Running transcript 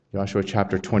Joshua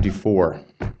chapter 24.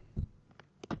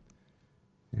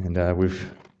 And we've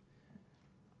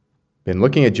been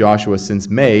looking at Joshua since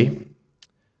May,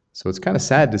 so it's kind of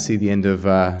sad to see the end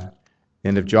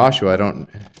of Joshua. I don't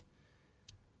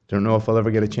know if I'll ever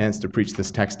get a chance to preach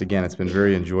this text again. It's been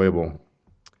very enjoyable.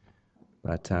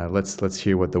 But let's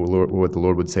hear what the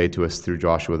Lord would say to us through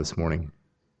Joshua this morning.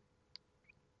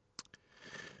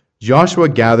 Joshua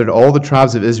gathered all the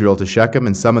tribes of Israel to Shechem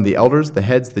and summoned the elders, the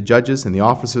heads, the judges, and the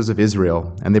officers of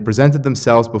Israel, and they presented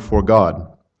themselves before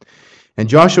God. And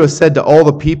Joshua said to all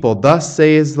the people, "Thus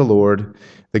says the Lord,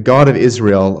 the God of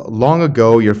Israel, long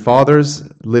ago your fathers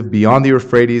lived beyond the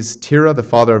Euphrates, Terah, the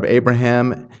father of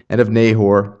Abraham and of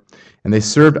Nahor, and they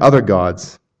served other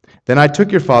gods. Then I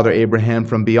took your father Abraham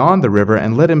from beyond the river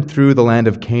and led him through the land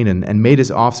of Canaan and made his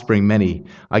offspring many.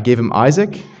 I gave him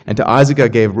Isaac, and to Isaac I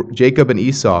gave Jacob and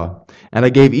Esau. And I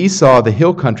gave Esau the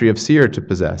hill country of Seir to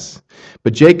possess.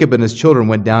 But Jacob and his children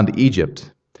went down to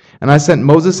Egypt. And I sent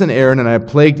Moses and Aaron, and I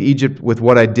plagued Egypt with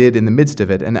what I did in the midst of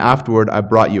it, and afterward I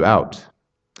brought you out.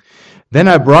 Then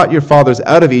I brought your fathers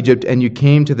out of Egypt, and you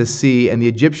came to the sea, and the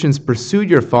Egyptians pursued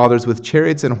your fathers with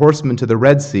chariots and horsemen to the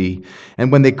Red Sea.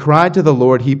 And when they cried to the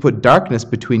Lord, he put darkness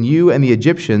between you and the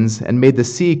Egyptians, and made the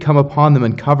sea come upon them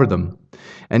and cover them.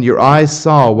 And your eyes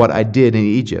saw what I did in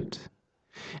Egypt.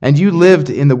 And you lived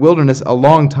in the wilderness a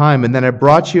long time, and then I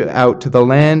brought you out to the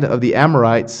land of the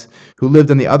Amorites, who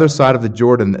lived on the other side of the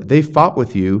Jordan. They fought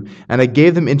with you, and I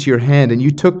gave them into your hand, and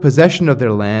you took possession of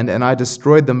their land, and I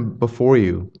destroyed them before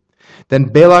you. Then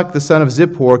Balak the son of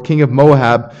Zippor, king of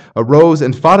Moab, arose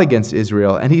and fought against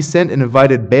Israel, and he sent and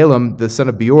invited Balaam the son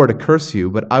of Beor to curse you,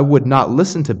 but I would not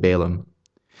listen to Balaam.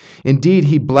 Indeed,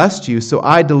 he blessed you, so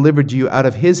I delivered you out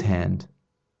of his hand.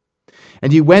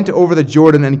 And you went over the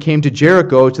Jordan and came to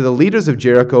Jericho, to the leaders of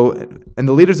Jericho, and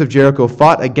the leaders of Jericho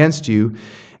fought against you,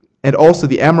 and also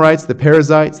the Amorites, the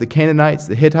Perizzites, the Canaanites,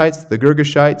 the Hittites, the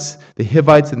Girgashites, the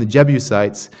Hivites, and the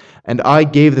Jebusites, and I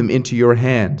gave them into your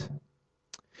hand.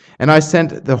 And I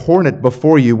sent the hornet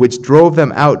before you, which drove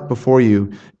them out before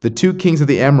you, the two kings of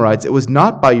the Amorites. It was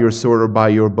not by your sword or by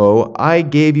your bow. I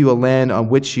gave you a land on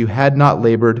which you had not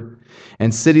labored,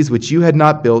 and cities which you had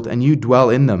not built, and you dwell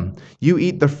in them. You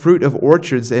eat the fruit of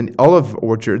orchards and olive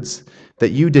orchards that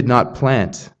you did not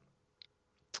plant.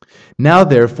 Now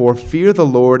therefore fear the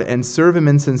Lord and serve him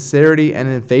in sincerity and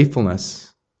in faithfulness.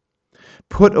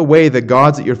 Put away the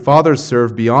gods that your fathers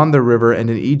served beyond the river and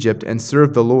in Egypt, and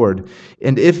serve the Lord.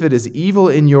 And if it is evil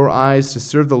in your eyes to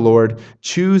serve the Lord,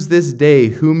 choose this day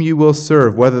whom you will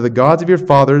serve, whether the gods your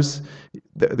fathers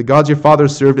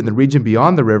served in the region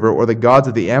beyond the river, or the gods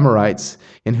of the Amorites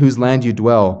in whose land you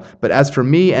dwell. But as for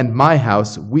me and my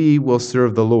house, we will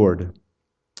serve the Lord.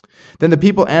 Then the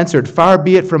people answered, Far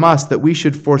be it from us that we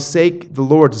should forsake the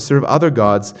Lord to serve other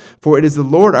gods, for it is the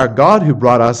Lord our God who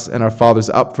brought us and our fathers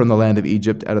up from the land of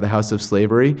Egypt out of the house of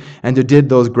slavery, and who did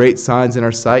those great signs in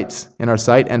our sight,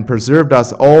 and preserved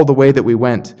us all the way that we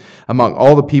went among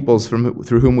all the peoples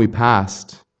through whom we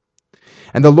passed.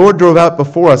 And the Lord drove out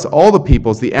before us all the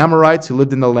peoples, the Amorites who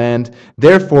lived in the land.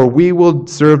 Therefore we will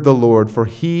serve the Lord, for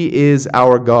he is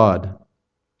our God.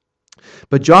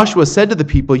 But Joshua said to the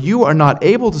people, You are not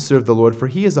able to serve the Lord, for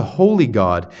he is a holy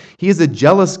God. He is a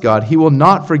jealous God. He will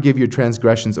not forgive your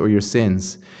transgressions or your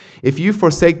sins. If you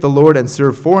forsake the Lord and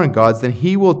serve foreign gods, then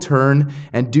he will turn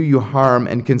and do you harm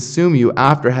and consume you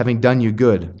after having done you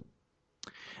good.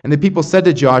 And the people said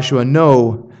to Joshua,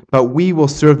 No, but we will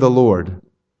serve the Lord.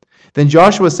 Then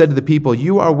Joshua said to the people,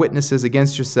 You are witnesses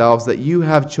against yourselves that you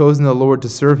have chosen the Lord to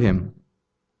serve him.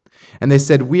 And they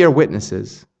said, We are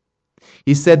witnesses.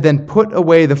 He said, Then put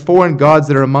away the foreign gods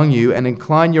that are among you, and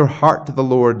incline your heart to the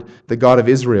Lord, the God of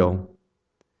Israel.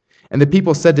 And the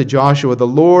people said to Joshua, The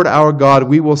Lord our God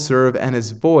we will serve, and his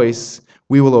voice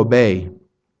we will obey.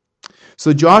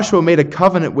 So Joshua made a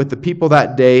covenant with the people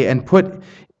that day, and put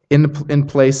in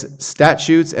place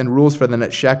statutes and rules for them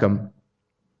at Shechem.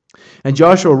 And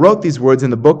Joshua wrote these words in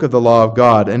the book of the law of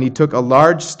God, and he took a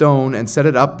large stone and set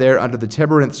it up there under the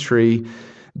terebinth tree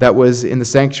that was in the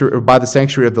sanctuary, or by the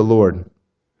sanctuary of the Lord.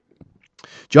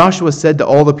 Joshua said to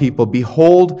all the people,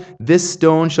 Behold, this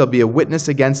stone shall be a witness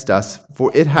against us,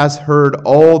 for it has heard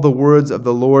all the words of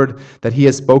the Lord that he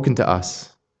has spoken to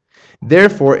us.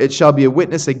 Therefore it shall be a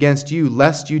witness against you,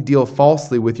 lest you deal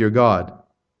falsely with your God.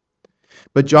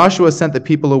 But Joshua sent the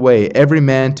people away, every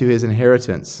man to his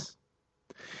inheritance.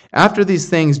 After these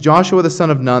things, Joshua the son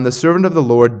of Nun, the servant of the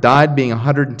Lord, died being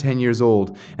 110 years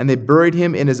old, and they buried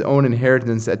him in his own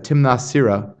inheritance at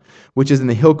Timnath-Serah, which is in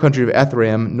the hill country of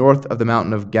Ephraim, north of the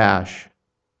mountain of Gash.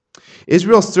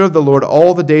 Israel served the Lord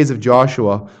all the days of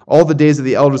Joshua, all the days of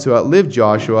the elders who outlived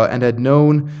Joshua, and had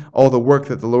known all the work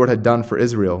that the Lord had done for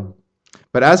Israel.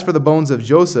 But as for the bones of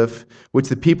Joseph, which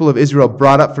the people of Israel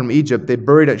brought up from Egypt, they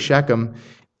buried at Shechem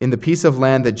in the piece of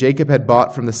land that Jacob had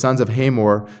bought from the sons of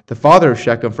Hamor, the father of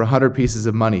Shechem, for 100 pieces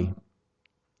of money.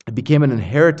 It became an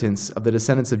inheritance of the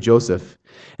descendants of Joseph.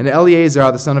 And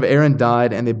Eleazar, the son of Aaron,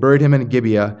 died, and they buried him in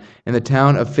Gibeah, in the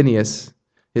town of Phinehas,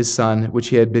 his son, which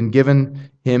he had been given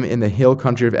him in the hill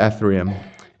country of Ephraim.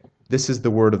 This is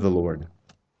the word of the Lord.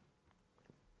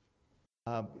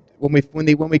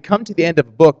 When we come to the end of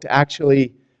a book to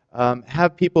actually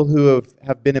have people who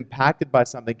have been impacted by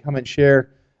something come and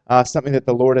share something that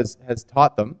the Lord has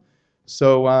taught them.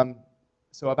 So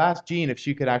I've asked Jean if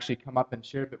she could actually come up and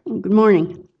share a bit. Good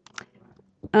morning.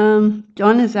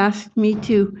 John has asked me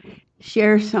to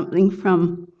share something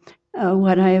from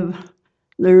what I have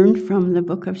learned from the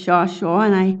book of Joshua,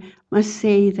 and I must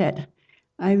say that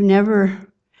I've never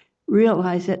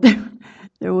realized that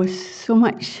there was so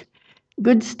much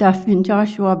good stuff in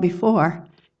Joshua before.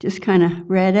 Just kind of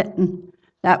read it, and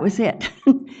that was it.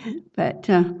 But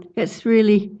it's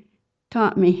really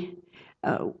taught me.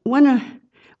 One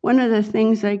of the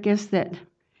things, I guess, that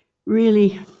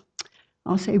really,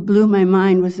 I'll say, blew my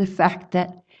mind was the fact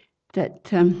that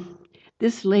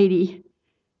this lady,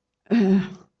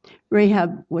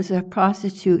 Rahab, was a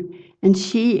prostitute, and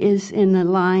she is in the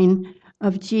line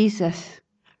of Jesus,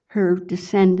 her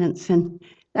descendants, and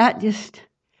that just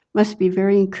must be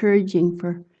very encouraging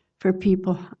for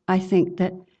people, I think,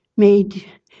 that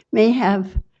may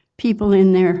have people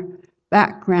in their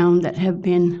background that have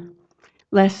been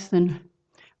less than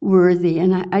worthy,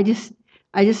 and I just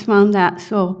found that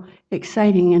so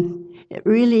exciting, and it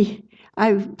really,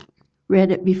 I've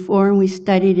read it before, and we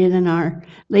studied it in our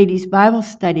ladies' Bible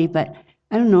study, but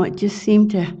I don't know, it just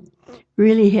seemed to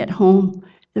really hit home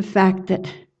the fact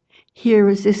that here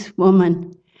was this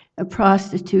woman, a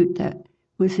prostitute, that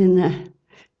was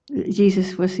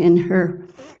Jesus was in her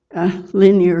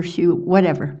lineage,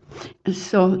 whatever. And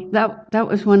so that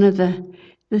was one of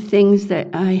the things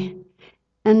that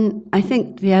and I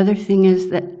think the other thing is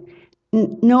that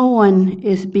no one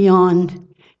is beyond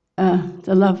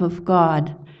the love of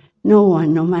God. No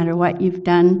one, no matter what you've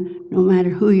done, no matter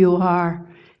who you are,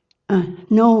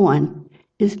 no one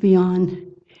is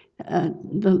beyond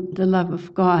the love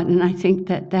of God. And I think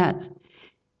that,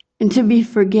 and to be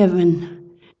forgiven,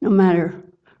 no matter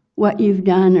what you've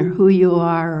done or who you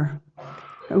are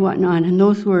or whatnot. And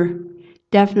those were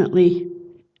definitely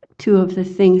two of the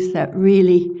things that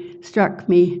really struck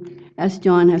me as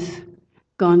John has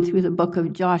gone through the book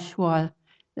of Joshua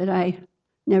that I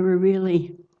never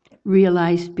really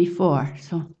realized before.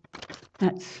 So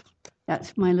that's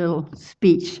my little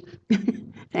speech.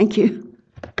 Thank you.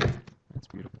 That's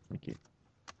beautiful. Thank you.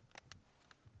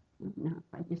 Now,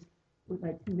 I just would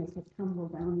like to make a tumble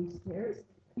down these stairs.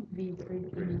 Be very.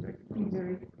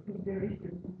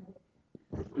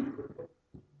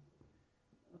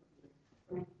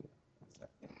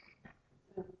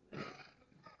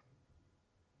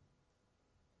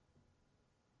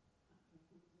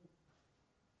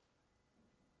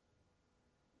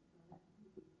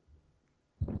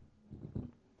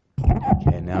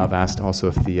 Okay, now I've asked also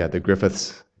if the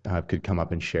Griffiths could come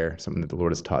up and share something that the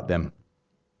Lord has taught them.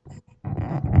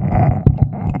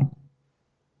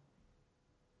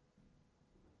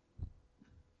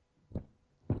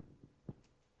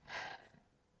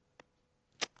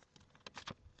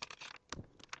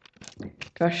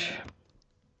 Gosh,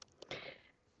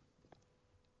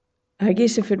 I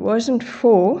guess if it wasn't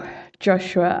for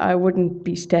Joshua, I wouldn't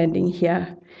be standing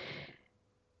here.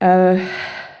 The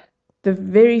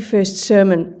very first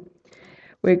sermon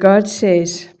where God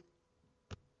says,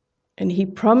 and He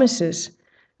promises,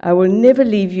 I will never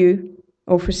leave you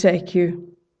or forsake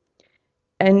you.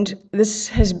 And this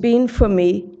has been for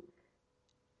me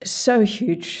so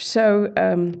huge. So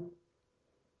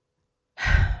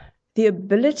the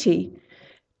ability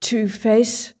to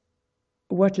face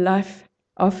what life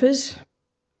offers,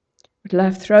 what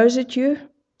life throws at you,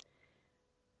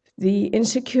 the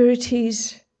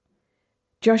insecurities.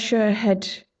 Joshua had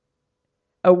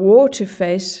a war to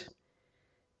face.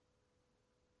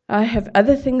 I have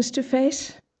other things to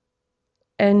face.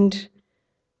 And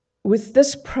with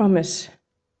this promise,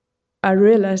 I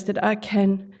realized that I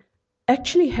can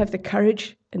actually have the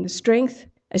courage and the strength,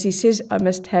 as he says I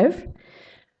must have,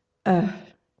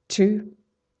 to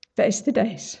face the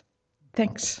days.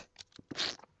 Thanks.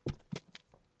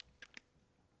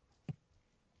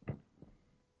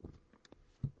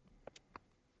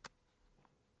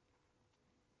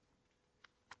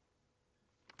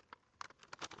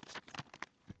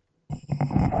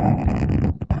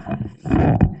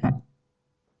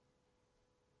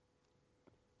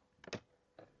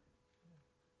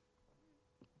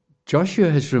 Joshua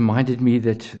has reminded me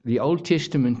that the Old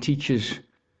Testament teaches,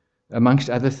 amongst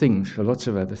other things, or lots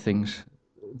of other things,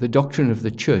 the doctrine of the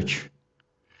church,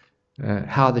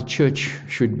 how the church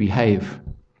should behave.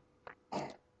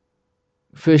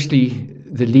 Firstly,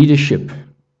 the leadership.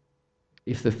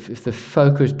 If the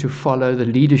folk are to follow the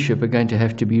leadership, are going to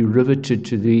have to be riveted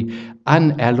to the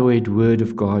unalloyed word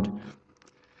of God.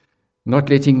 Not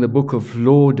letting the book of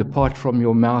law depart from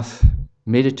your mouth,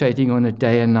 meditating on it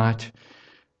day and night,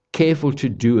 careful to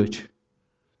do it.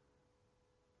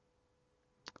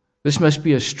 This must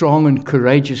be a strong and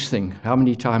courageous thing. How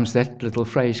many times that little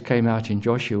phrase came out in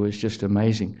Joshua was just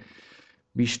amazing.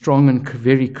 Be strong and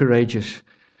very courageous.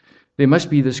 There must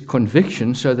be this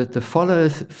conviction so that the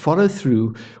follow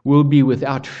through will be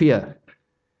without fear.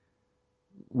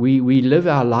 We live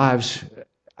our lives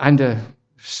under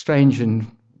strange and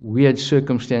weird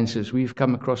circumstances. We've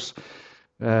come across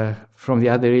from the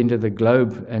other end of the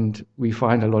globe, and we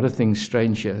find a lot of things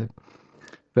strange here.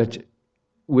 But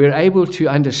we're able to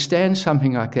understand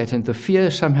something like that, and the fear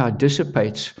somehow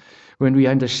dissipates when we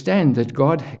understand that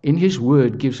God, in His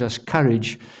Word, gives us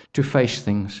courage to face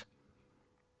things.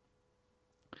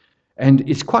 And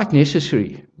it's quite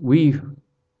necessary. We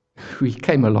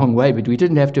came a long way, but we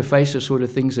didn't have to face the sort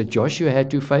of things that Joshua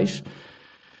had to face.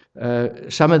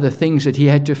 Some of the things that he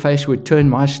had to face would turn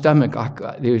my stomach.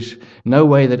 There's no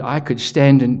way that I could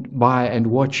stand by and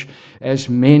watch as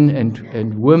men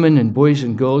and women and boys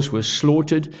and girls were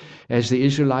slaughtered as the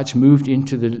Israelites moved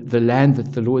into the land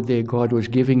that the Lord their God was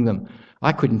giving them.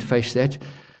 I couldn't face that.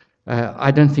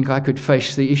 I don't think I could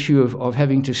face the issue of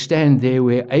having to stand there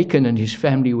where Achan and his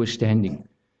family were standing.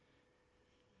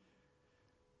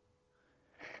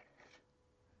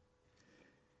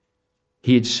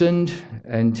 He had sinned,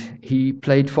 and he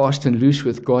played fast and loose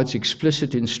with God's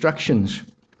explicit instructions.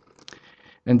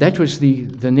 And that was the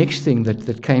next thing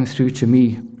that came through to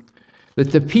me,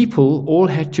 that the people all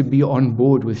had to be on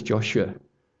board with Joshua.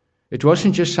 It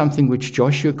wasn't just something which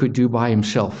Joshua could do by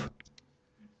himself,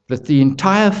 that the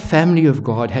entire family of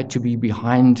God had to be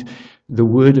behind the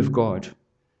word of God.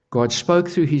 God spoke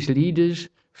through his leaders,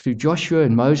 through Joshua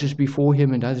and Moses before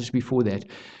him and others before that.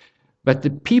 But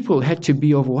the people had to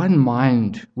be of one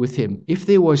mind with him. If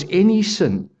there was any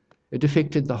sin, it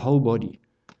affected the whole body.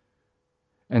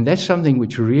 And that's something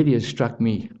which really has struck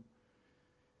me.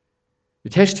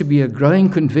 It has to be a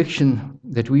growing conviction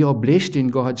that we are blessed in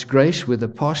God's grace with a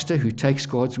pastor who takes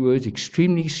God's words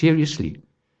extremely seriously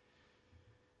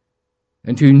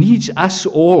and who needs us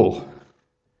all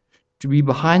to be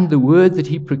behind the word that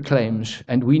he proclaims.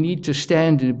 And we need to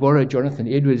stand, to borrow Jonathan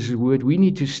Edwards' word, we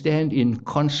need to stand in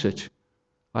concert.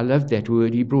 I loved that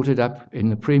word. He brought it up in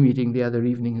the prayer meeting the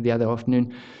other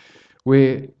afternoon,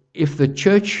 where if the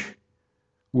church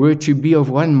were to be of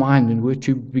one mind and were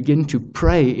to begin to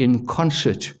pray in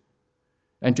concert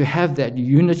and to have that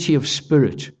unity of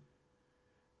spirit,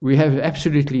 we have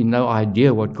absolutely no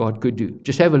idea what God could do.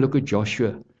 Just have a look at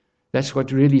Joshua. That's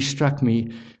what really struck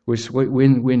me, was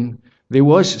when there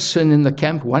was sin in the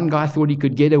camp, one guy thought he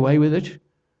could get away with it.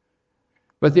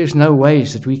 But there's no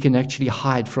ways that we can actually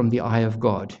hide from the eye of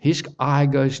God. His eye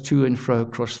goes to and fro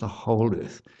across the whole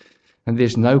earth, and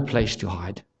there's no place to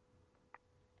hide.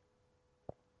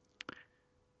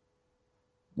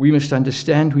 We must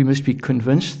understand, we must be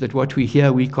convinced that what we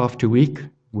hear week after week,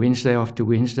 Wednesday after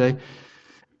Wednesday,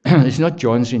 is not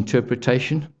John's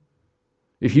interpretation.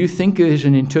 If you think there's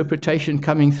an interpretation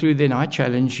coming through, then I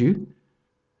challenge you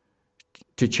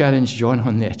to challenge John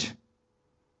on that.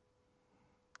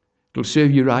 It'll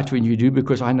serve you right when you do,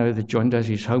 because I know that John does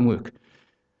his homework.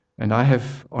 And I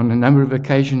have, on a number of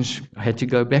occasions, had to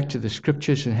go back to the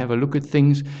scriptures and have a look at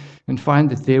things and find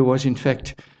that there was, in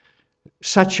fact,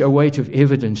 such a weight of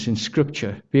evidence in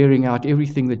Scripture bearing out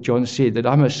everything that John said, that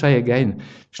I must say again,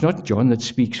 it's not John that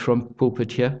speaks from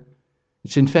pulpit here.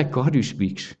 It's in fact God who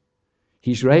speaks.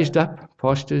 He's raised up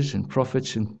pastors and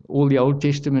prophets and all the Old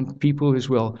Testament people as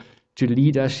well to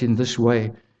lead us in this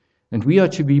way. And we are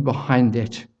to be behind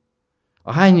that.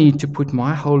 I need to put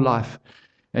my whole life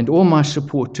and all my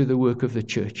support to the work of the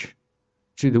church,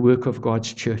 to the work of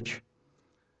God's church.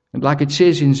 And like it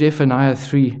says in Zephaniah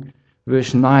 3,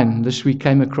 verse 9, this we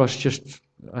came across just,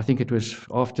 I think it was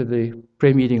after the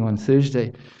prayer meeting on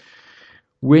Thursday.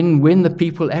 When the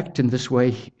people act in this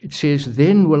way, it says,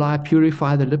 then will I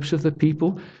purify the lips of the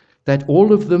people, that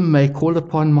all of them may call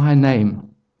upon my name,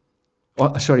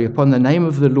 upon the name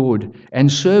of the Lord,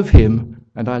 and serve him,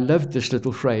 and I loved this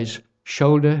little phrase,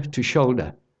 shoulder to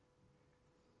shoulder.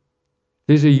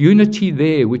 There's a unity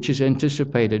there which is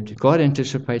anticipated. God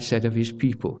anticipates that of his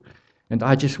people. And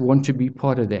I just want to be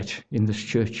part of that in this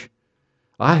church.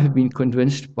 I have been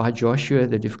convinced by Joshua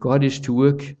that if God is to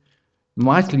work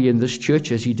mightily in this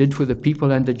church as he did for the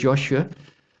people under Joshua,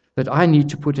 that I need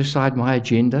to put aside my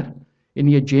agenda,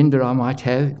 any agenda I might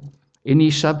have, any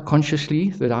subconsciously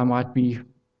that I might be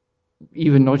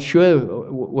even not sure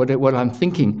what I'm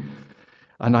thinking.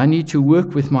 And I need to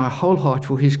work with my whole heart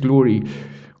for his glory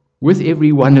with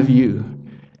every one of you,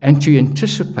 and to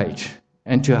anticipate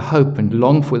and to hope and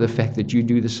long for the fact that you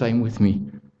do the same with me.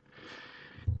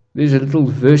 There's a little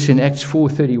verse in Acts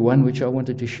 4:31 which I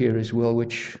wanted to share as well,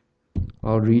 which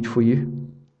I'll read for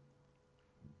you.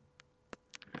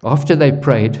 After they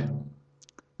prayed,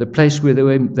 the place where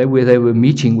they were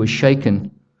meeting was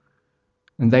shaken,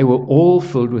 and they were all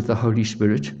filled with the Holy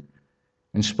Spirit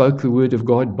and spoke the word of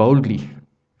God boldly.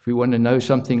 If we want to know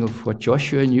something of what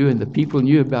Joshua knew and the people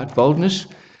knew about boldness,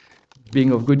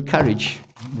 being of good courage,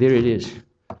 there it is.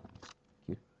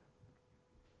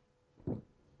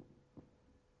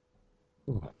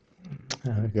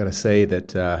 I've got to say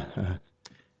that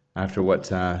after what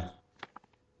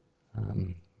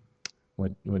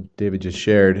David just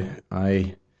shared,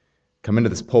 I come into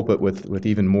this pulpit with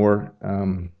even more,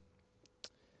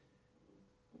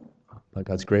 by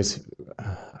God's grace,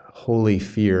 holy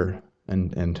fear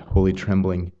and holy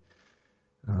trembling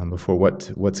before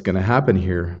what's going to happen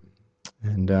here.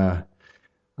 And I'm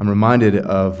reminded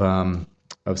of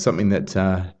something that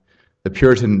the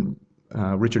Puritan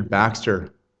Richard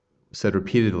Baxter said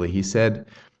repeatedly. He said,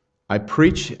 "I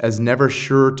preach as never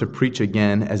sure to preach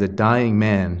again as a dying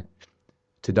man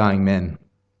to dying men."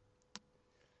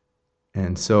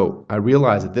 And so I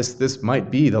realize that this might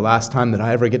be the last time that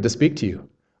I ever get to speak to you.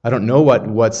 I don't know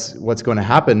what's going to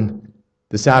happen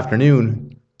this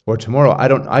afternoon or tomorrow.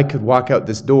 I could walk out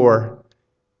this door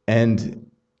and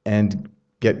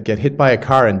get hit by a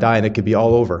car and die, and it could be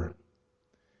all over.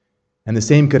 And the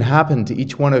same could happen to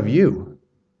each one of you.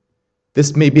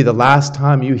 This may be the last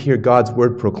time you hear God's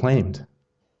word proclaimed.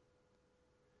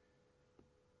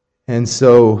 And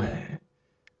so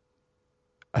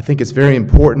I think it's very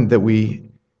important that we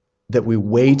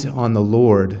wait on the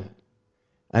Lord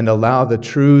and allow the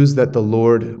truths that the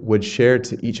Lord would share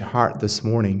to each heart this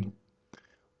morning.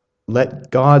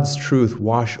 Let God's truth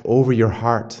wash over your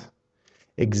heart.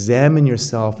 Examine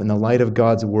yourself in the light of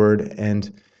God's word,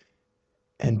 and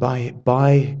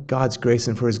by God's grace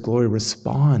and for his glory,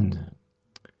 respond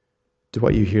to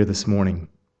what you hear this morning.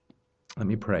 Let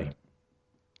me pray.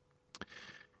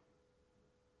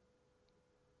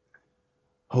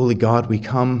 Holy God, we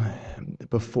come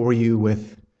before you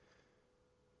with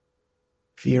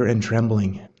fear and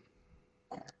trembling,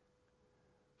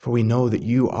 for we know that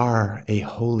you are a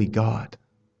holy God.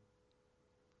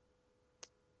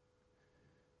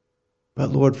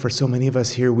 But Lord, for so many of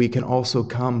us here, we can also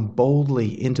come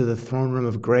boldly into the throne room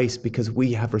of grace because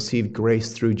we have received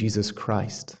grace through Jesus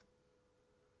Christ.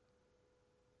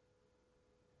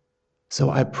 So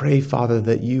I pray, Father,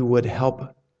 that you would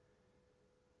help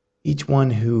each one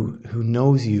who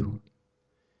knows you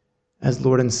as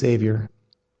Lord and Savior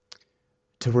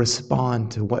to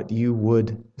respond to what you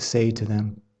would say to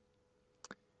them.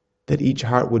 That each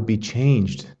heart would be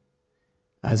changed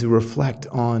as we reflect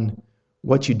on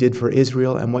what you did for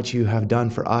Israel and what you have done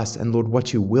for us, and Lord,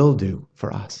 what you will do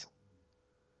for us.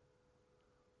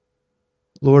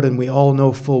 Lord, and we all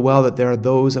know full well that there are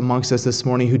those amongst us this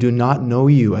morning who do not know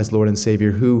you as Lord and Savior,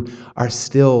 who are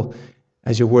still,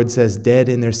 as your word says, dead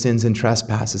in their sins and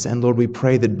trespasses. And Lord, we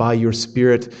pray that by your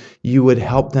Spirit, you would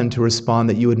help them to respond,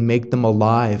 that you would make them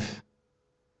alive.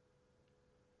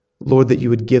 Lord, that you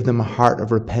would give them a heart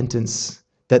of repentance,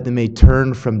 that they may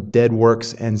turn from dead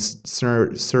works and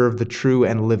serve the true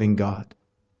and living God.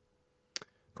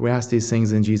 We ask these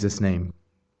things in Jesus' name.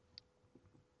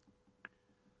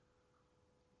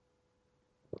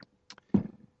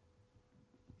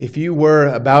 If you were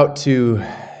about to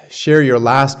share your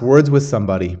last words with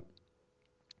somebody,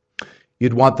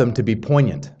 you'd want them to be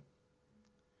poignant.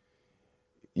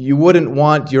 You wouldn't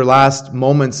want your last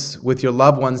moments with your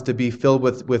loved ones to be filled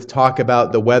with talk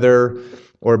about the weather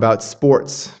or about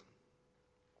sports.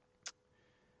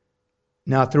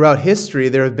 Now, throughout history,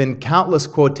 there have been countless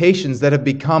quotations that have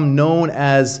become known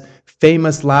as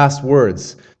famous last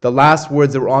words, the last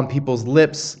words that were on people's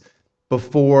lips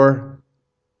before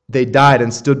they died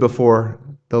and stood before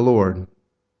the Lord.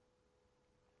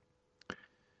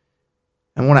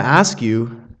 I want to ask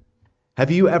you,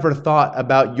 have you ever thought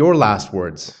about your last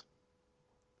words?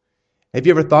 Have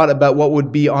you ever thought about what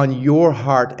would be on your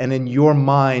heart and in your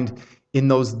mind in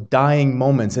those dying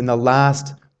moments, in the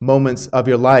last moments of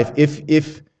your life,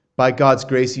 if by God's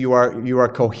grace you are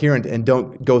coherent and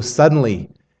don't go suddenly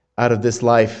out of this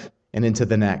life and into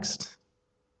the next?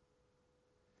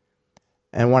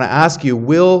 And I want to ask you,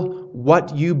 will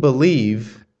what you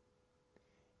believe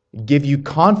give you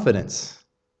confidence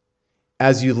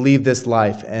as you leave this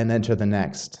life and enter the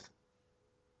next?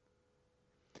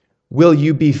 Will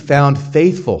you be found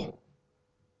faithful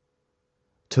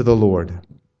to the Lord?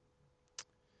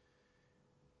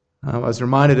 I was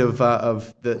reminded of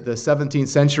the 17th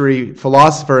century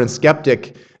philosopher and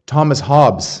skeptic Thomas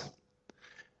Hobbes.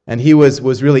 And he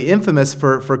was really infamous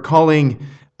for calling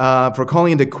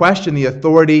into question the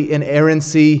authority,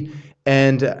 inerrancy,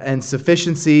 and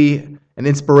sufficiency and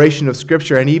inspiration of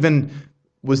Scripture, and even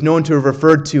was known to have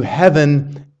referred to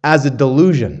heaven as a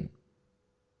delusion.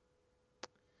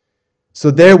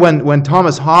 So there, when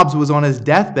Thomas Hobbes was on his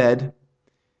deathbed,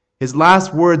 his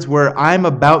last words were, "I'm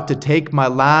about to take my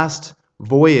last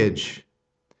voyage,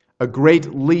 a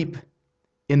great leap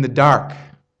in the dark."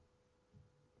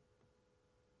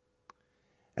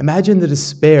 Imagine the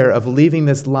despair of leaving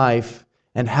this life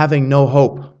and having no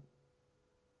hope.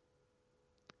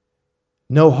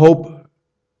 No hope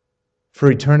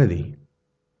for eternity.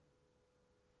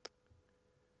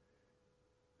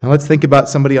 Now let's think about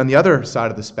somebody on the other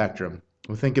side of the spectrum.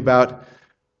 We'll think about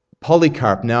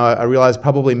Polycarp. Now I realize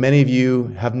probably many of you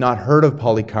have not heard of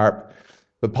Polycarp,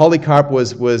 but Polycarp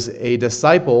was a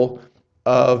disciple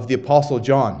of the Apostle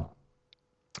John.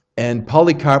 And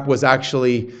Polycarp was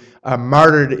actually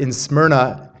martyred in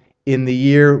Smyrna in the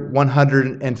year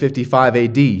 155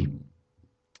 AD.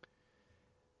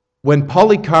 When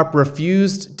Polycarp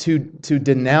refused to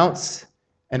denounce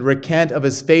and recant of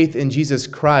his faith in Jesus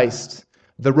Christ,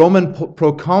 the Roman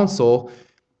proconsul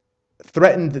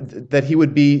threatened that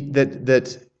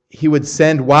he would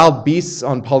send wild beasts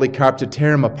on Polycarp to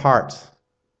tear him apart.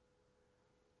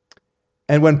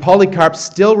 And when Polycarp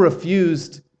still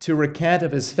refused to recant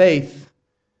of his faith,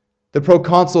 the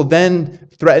proconsul then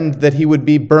threatened that he would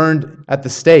be burned at the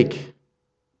stake.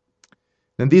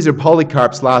 And these are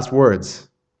Polycarp's last words.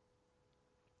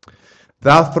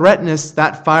 "Thou threatenest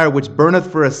that fire which burneth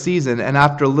for a season, and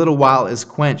after a little while is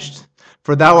quenched.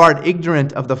 For thou art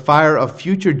ignorant of the fire of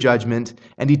future judgment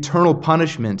and eternal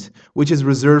punishment, which is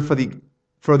reserved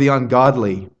for the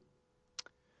ungodly.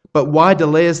 But why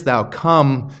delayest thou?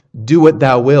 Come, do what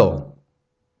thou wilt."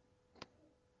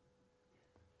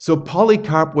 So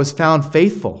Polycarp was found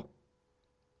faithful,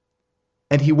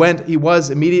 and he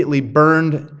was immediately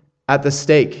burned at the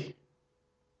stake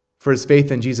for his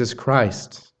faith in Jesus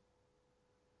Christ.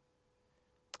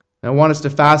 Now I want us to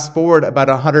fast forward about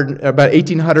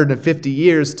 1850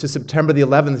 years to September the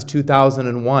 11th,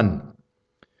 2001,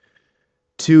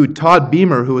 to Todd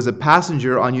Beamer, who was a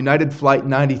passenger on United Flight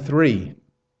 93.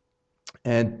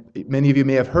 And many of you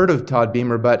may have heard of Todd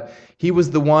Beamer, but he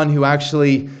was the one who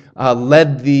actually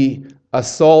led the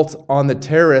assault on the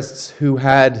terrorists who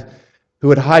had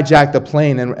hijacked the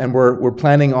plane and were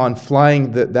planning on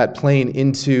flying that plane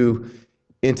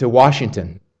into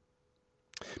Washington.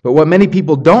 But what many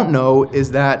people don't know is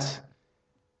that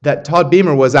Todd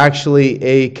Beamer was actually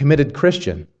a committed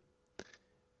Christian.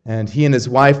 And he and his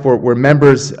wife were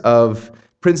members of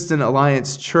Princeton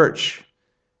Alliance Church,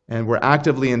 and were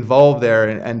actively involved there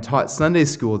and taught Sunday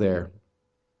school there.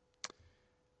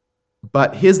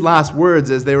 But his last words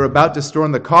as they were about to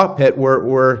storm the cockpit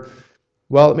were,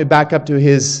 well, let me back up to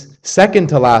his second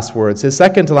to last words. His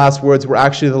second to last words were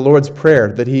actually the Lord's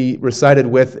Prayer that he recited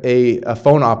with a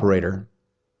phone operator.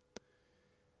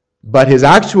 But his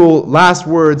actual last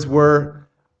words were,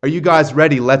 "Are you guys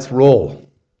ready? Let's roll."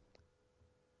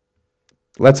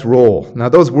 Let's roll. Now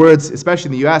those words, especially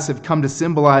in the U.S., have come to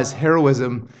symbolize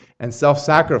heroism and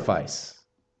self-sacrifice.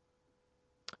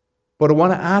 But I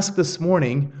want to ask this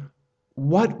morning,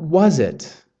 what was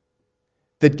it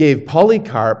that gave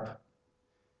Polycarp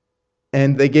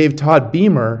and they gave Todd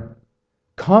Beamer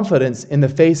confidence in the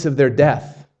face of their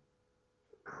death?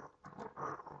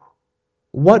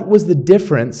 What was the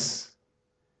difference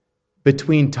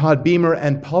between Todd Beamer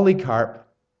and Polycarp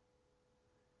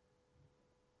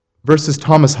versus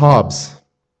Thomas Hobbes?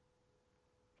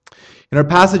 In our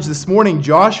passage this morning,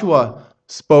 Joshua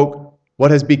spoke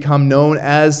what has become known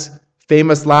as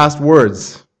famous last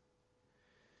words.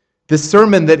 This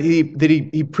sermon that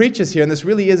he preaches here, and this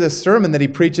really is a sermon that he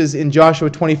preaches in Joshua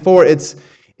 24, it's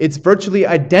virtually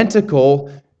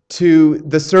identical to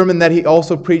the sermon that he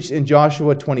also preached in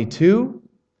Joshua 22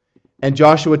 and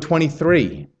Joshua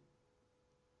 23.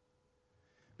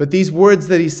 But these words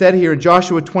that he said here in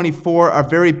Joshua 24 are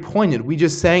very poignant. We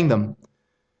just sang them.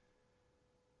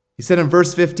 He said in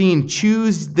verse 15,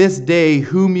 "Choose this day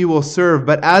whom you will serve,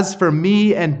 but as for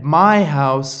me and my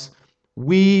house,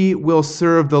 we will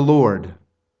serve the Lord."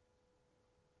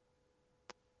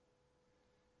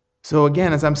 So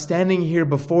again, as I'm standing here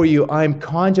before you, I'm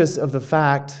conscious of the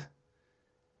fact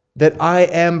that I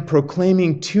am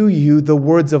proclaiming to you the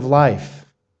words of life.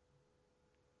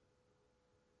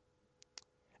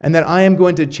 And that I am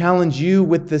going to challenge you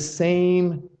with the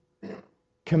same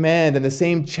command and the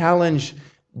same challenge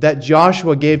that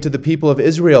Joshua gave to the people of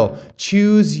Israel.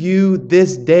 Choose you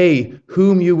this day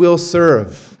whom you will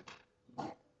serve.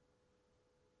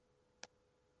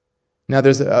 Now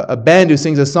there's a band who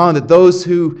sings a song that those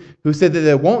who say that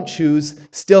they won't choose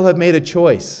still have made a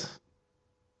choice.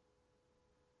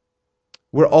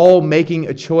 We're all making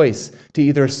a choice to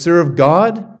either serve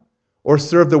God or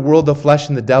serve the world, the flesh,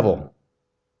 and the devil.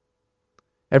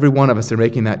 Every one of us are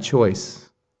making that choice.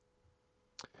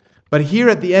 But here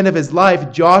at the end of his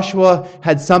life, Joshua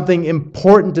had something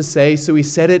important to say, so he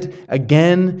said it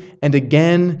again and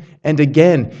again and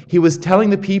again. He was telling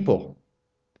the people,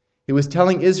 he was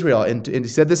telling Israel, and he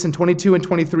said this in 22 and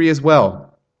 23 as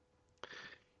well.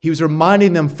 He was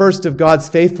reminding them first of God's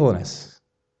faithfulness.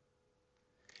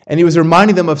 And he was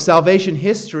reminding them of salvation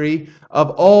history,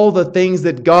 of all the things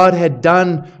that God had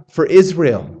done for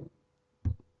Israel.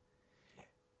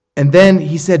 And then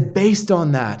he said, based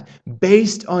on that,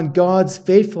 based on God's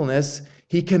faithfulness,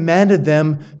 he commanded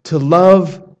them to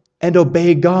love and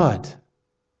obey God.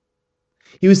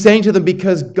 He was saying to them,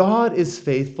 because God is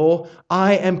faithful,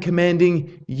 I am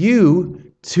commanding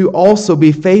you to also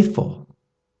be faithful.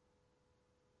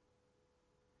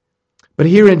 But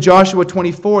here in Joshua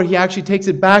 24, he actually takes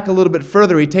it back a little bit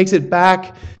further. He takes it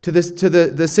back to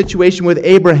the situation with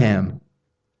Abraham.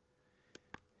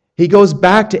 He goes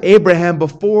back to Abraham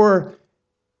before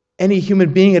any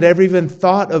human being had ever even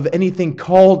thought of anything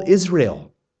called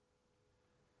Israel.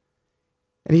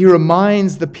 And he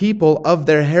reminds the people of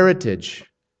their heritage.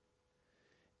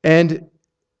 And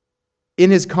in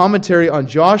his commentary on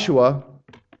Joshua,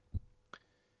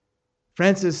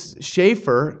 Francis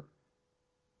Schaeffer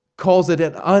calls it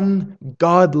an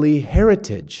ungodly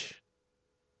heritage.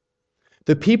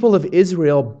 The people of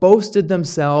Israel boasted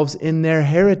themselves in their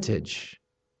heritage.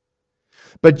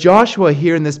 But Joshua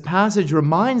here in this passage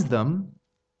reminds them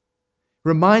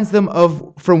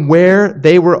of from where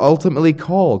they were ultimately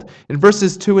called. In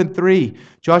verses 2 and 3,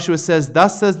 Joshua says,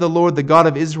 "Thus says the Lord, the God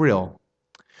of Israel,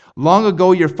 long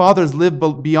ago your fathers lived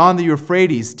beyond the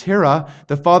Euphrates. Terah,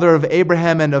 the father of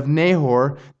Abraham and of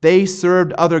Nahor, they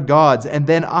served other gods. And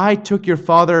then I took your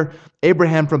father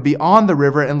Abraham from beyond the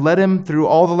river and led him through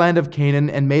all the land of Canaan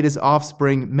and made his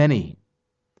offspring many."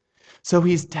 So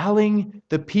he's telling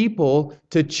the people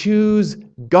to choose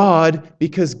God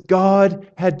because God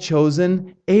had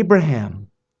chosen Abraham.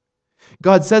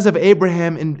 God says of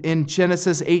Abraham in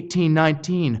Genesis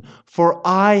 18:19, "For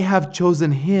I have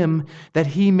chosen him that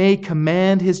he may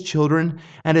command his children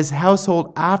and his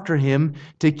household after him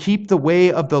to keep the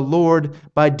way of the Lord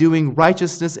by doing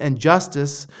righteousness and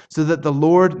justice, so that the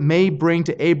Lord may bring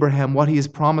to Abraham what he has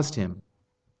promised him."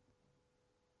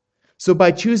 So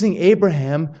by choosing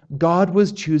Abraham, God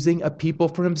was choosing a people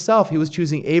for himself. He was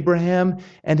choosing Abraham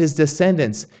and his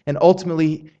descendants, and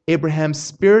ultimately Abraham's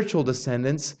spiritual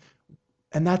descendants,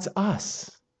 and that's us.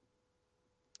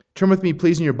 Turn with me,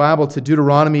 please, in your Bible to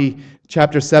Deuteronomy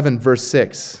chapter 7, verse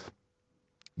 6.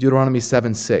 Deuteronomy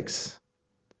 7:6.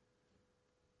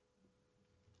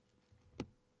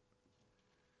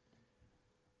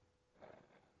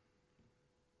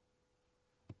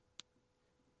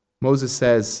 Moses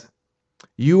says,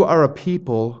 "You are a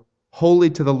people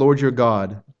holy to the Lord your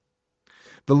God.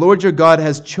 The Lord your God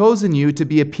has chosen you to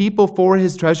be a people for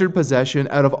his treasured possession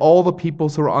out of all the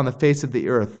peoples who are on the face of the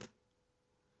earth."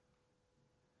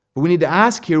 But we need to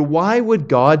ask here, why would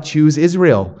God choose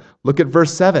Israel? Look at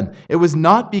verse 7. "It was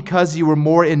not because you were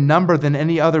more in number than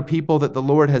any other people that the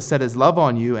Lord has set his love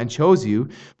on you and chose you,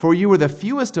 for you were the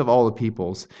fewest of all the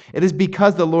peoples. It is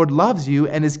because the Lord loves you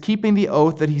and is keeping the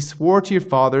oath that he swore to your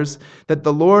fathers, that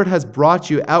the Lord has brought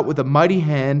you out with a mighty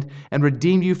hand and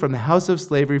redeemed you from the house of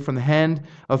slavery, from the hand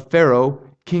of Pharaoh,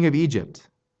 king of Egypt."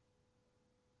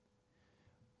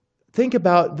 Think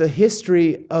about the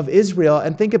history of Israel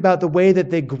and think about the way that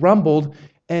they grumbled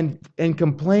and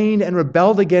complained and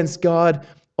rebelled against God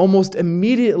almost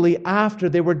immediately after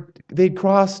they'd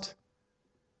crossed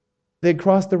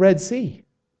the Red Sea.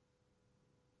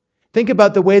 Think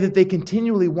about the way that they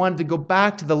continually wanted to go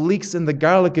back to the leeks and the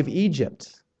garlic of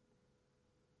Egypt.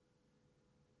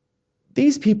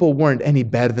 These people weren't any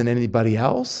better than anybody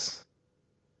else.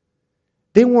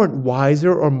 They weren't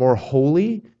wiser or more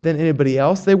holy than anybody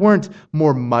else. They weren't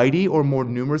more mighty or more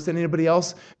numerous than anybody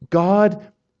else.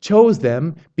 God chose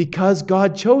them because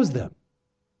God chose them.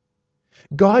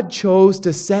 God chose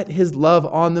to set his love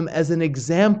on them as an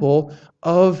example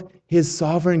of his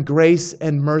sovereign grace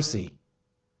and mercy.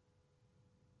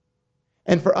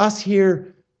 And for us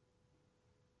here,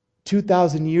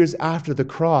 2,000 years after the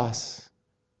cross,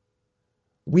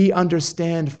 we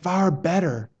understand far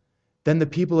better than the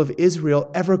people of Israel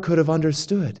ever could have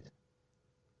understood.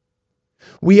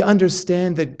 We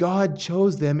understand that God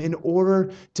chose them in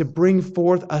order to bring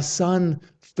forth a son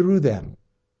through them.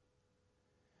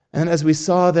 And as we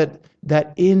saw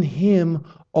that in him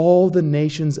all the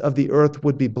nations of the earth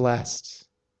would be blessed.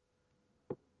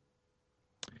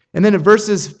 And then in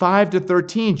verses 5 to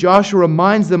 13, Joshua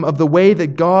reminds them of the way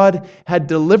that God had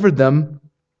delivered them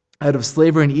out of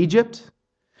slavery in Egypt,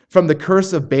 from the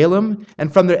curse of Balaam,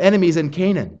 and from their enemies in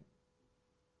Canaan.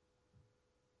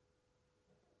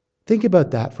 Think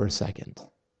about that for a second.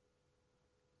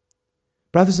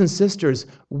 Brothers and sisters,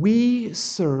 we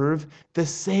serve the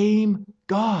same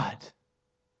God.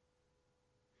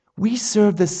 We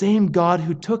serve the same God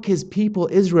who took his people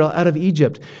Israel out of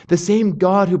Egypt, the same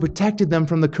God who protected them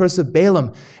from the curse of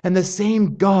Balaam, and the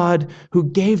same God who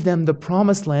gave them the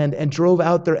promised land and drove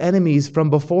out their enemies from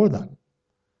before them.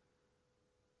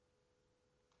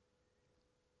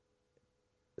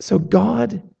 So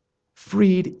God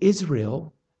freed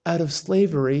Israel out of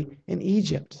slavery in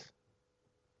Egypt.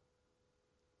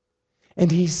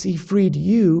 And he freed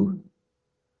you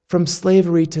from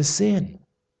slavery to sin.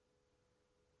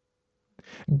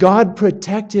 God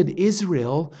protected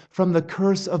Israel from the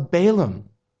curse of Balaam.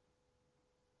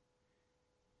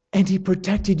 And he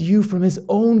protected you from his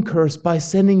own curse by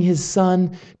sending his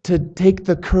son to take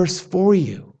the curse for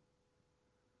you.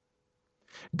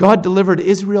 God delivered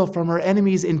Israel from her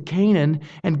enemies in Canaan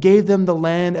and gave them the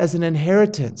land as an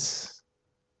inheritance.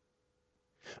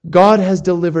 God has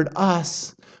delivered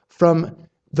us from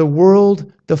the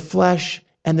world, the flesh,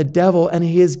 and the devil, and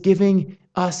he is giving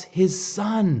us his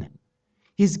son.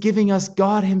 He's giving us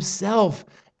God himself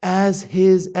as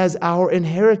our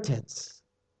inheritance.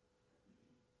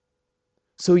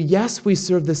 So yes, we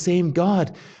serve the same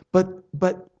God, but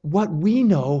what we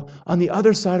know on the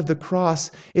other side of the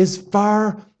cross is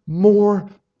far more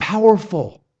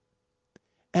powerful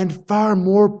and far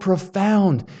more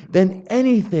profound than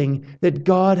anything that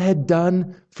God had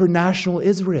done for national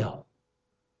Israel.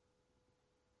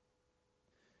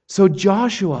 So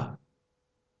Joshua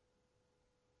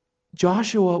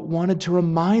wanted to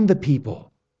remind the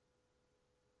people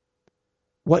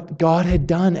what God had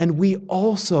done, and we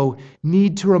also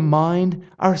need to remind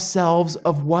ourselves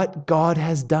of what God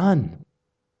has done.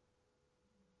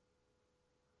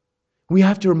 We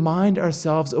have to remind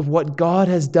ourselves of what God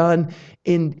has done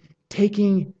in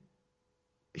taking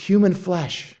human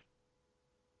flesh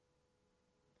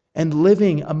and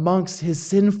living amongst his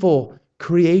sinful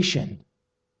creation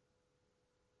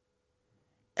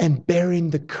and bearing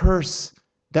the curse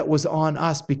that was on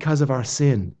us because of our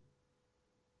sin.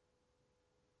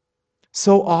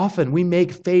 So often we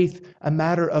make faith a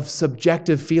matter of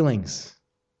subjective feelings.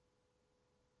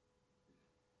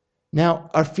 Now,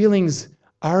 our feelings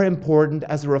are important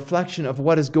as a reflection of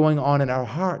what is going on in our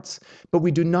hearts, but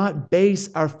we do not base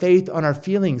our faith on our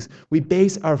feelings. We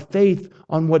base our faith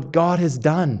on what God has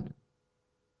done.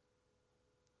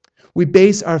 We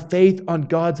base our faith on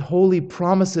God's holy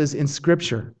promises in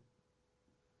Scripture.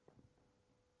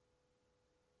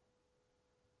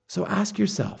 So ask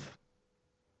yourself,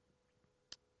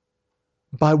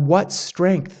 by what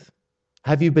strength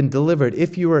have you been delivered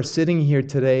if you are sitting here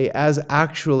today as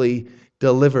actually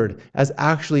delivered, as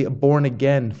actually a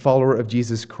born-again follower of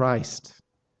Jesus Christ?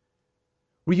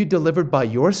 Were you delivered by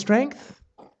your strength?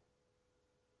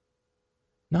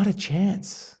 Not a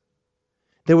chance.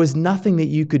 There was nothing that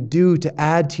you could do to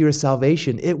add to your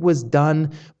salvation. It was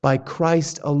done by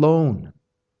Christ alone,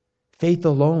 faith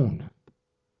alone.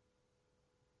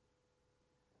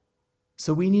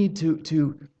 So we need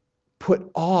to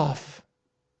put off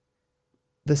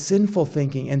the sinful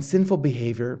thinking and sinful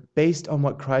behavior based on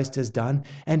what Christ has done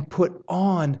and put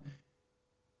on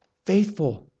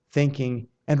faithful thinking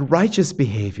and righteous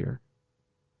behavior.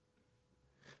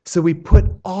 So we put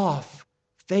off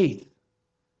faith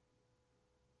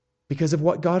because of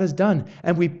what God has done,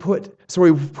 and we put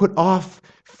off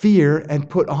fear and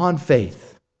put on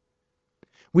faith.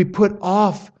 We put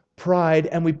off pride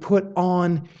and we put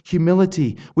on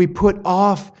humility. We put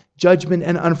off judgment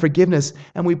and unforgiveness,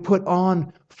 and we put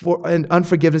on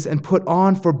unforgiveness and put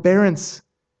on forbearance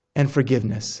and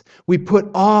forgiveness. We put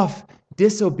off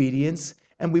disobedience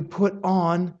and we put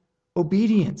on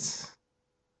obedience.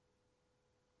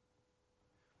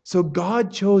 So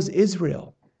God chose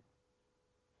Israel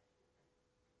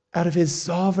out of his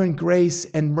sovereign grace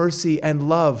and mercy and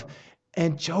love,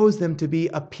 and chose them to be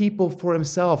a people for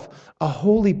himself, a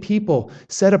holy people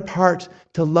set apart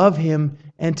to love him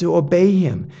and to obey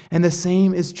him. And the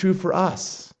same is true for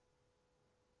us.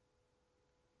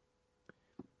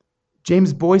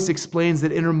 James Boyce explains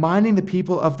that in reminding the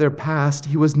people of their past,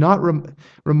 he was not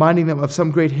reminding them of some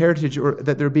great heritage or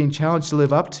that they're being challenged to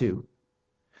live up to,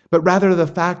 but rather the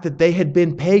fact that they had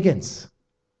been pagans,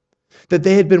 that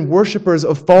they had been worshipers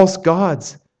of false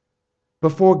gods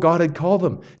before God had called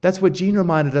them. That's what Jean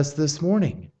reminded us this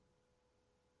morning.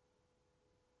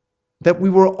 That we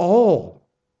were all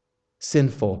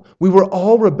sinful. We were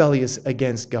all rebellious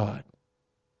against God.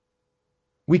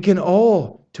 We can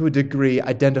all, to a degree,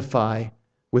 identify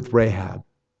with Rahab.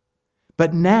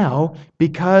 But now,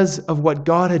 because of what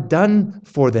God had done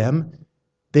for them,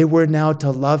 they were now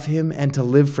to love him and to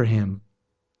live for him.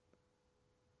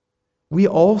 We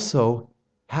also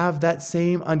have that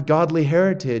same ungodly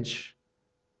heritage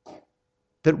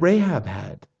that Rahab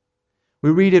had. We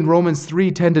read in Romans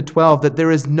 3:10-12 that there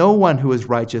is no one who is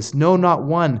righteous, no, not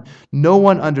one. No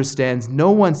one understands, no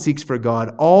one seeks for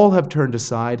God. All have turned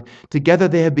aside. Together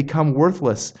they have become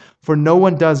worthless, for no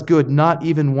one does good, not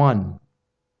even one.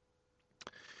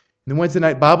 In the Wednesday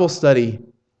night Bible study,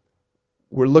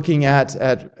 we're looking at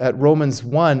Romans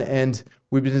 1, and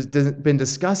we've been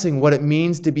discussing what it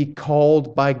means to be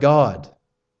called by God.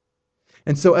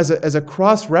 And so as a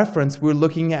cross-reference, we're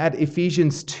looking at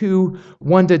Ephesians 2,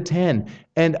 1-10.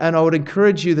 And I would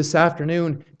encourage you this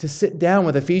afternoon to sit down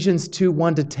with Ephesians 2,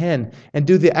 1-10 and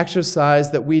do the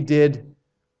exercise that we did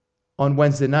on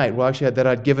Wednesday night. Well, actually, that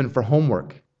I'd given for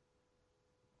homework.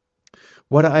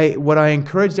 What I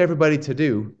encouraged everybody to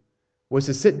do was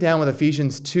to sit down with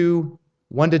Ephesians 2,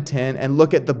 1-10 and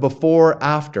look at the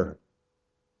before-after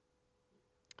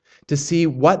to see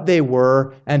what they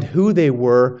were and who they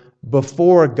were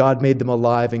before God made them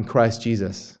alive in Christ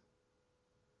Jesus.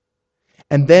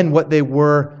 And then what they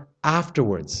were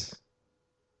afterwards.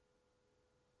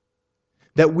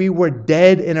 That we were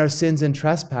dead in our sins and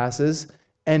trespasses,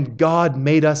 and God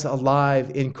made us alive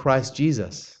in Christ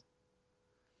Jesus.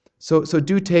 So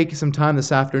do take some time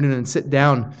this afternoon and sit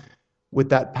down with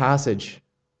that passage.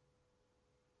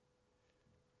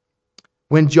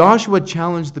 When Joshua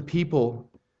challenged the people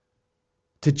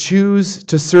to choose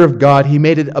to serve God, he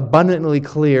made it abundantly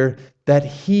clear that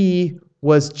he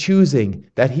was choosing,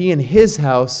 that he and his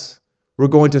house were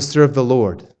going to serve the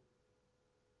Lord.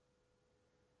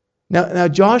 Now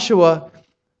Joshua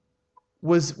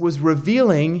was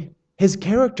revealing his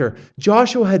character.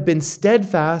 Joshua had been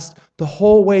steadfast the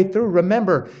whole way through.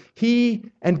 Remember, he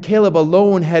and Caleb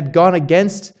alone had gone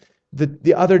against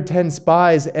the other 10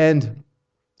 spies and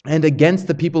against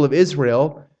the people of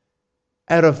Israel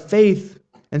out of faith,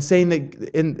 and saying that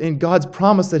in God's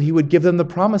promise that he would give them the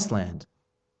promised land.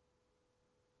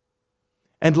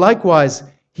 And likewise,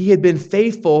 he had been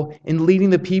faithful in leading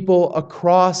the people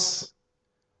across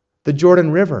the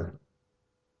Jordan River.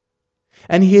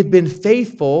 And he had been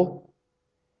faithful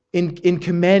in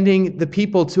commanding the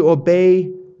people to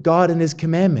obey God and his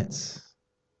commandments.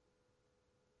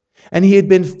 And he had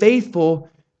been faithful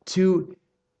to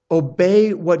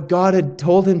obey what God had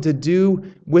told him to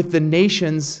do with the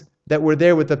nations that were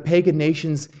there, with the pagan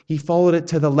nations. He followed it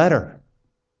to the letter.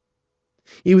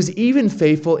 He was even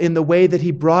faithful in the way that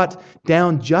he brought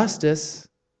down justice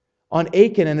on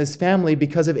Achan and his family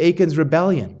because of Achan's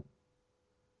rebellion.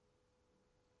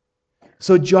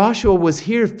 So Joshua was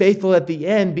here faithful at the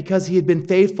end because he had been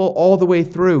faithful all the way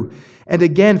through. And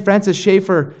again, Francis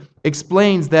Schaeffer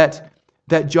explains that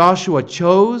Joshua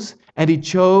chose, and he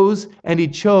chose, and he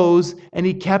chose, and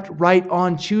he kept right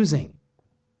on choosing.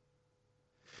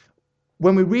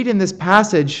 When we read in this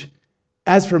passage,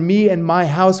 "As for me and my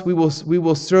house, we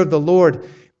will serve the Lord,"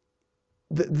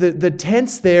 the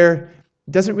tense there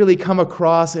doesn't really come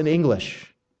across in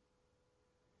English.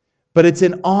 But it's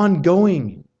an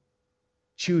ongoing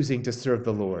choosing to serve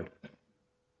the Lord.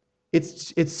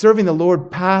 It's serving the Lord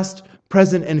past,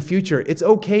 present, and future. It's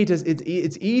okay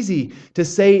it's easy to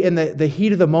say in the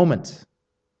heat of the moment,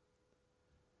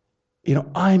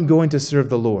 I'm going to serve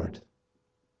the Lord,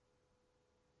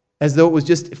 as though it was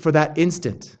just for that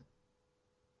instant.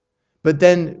 But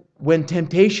then when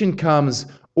temptation comes,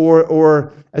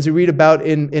 or as we read about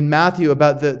in Matthew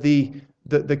about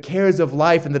the cares of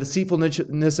life and the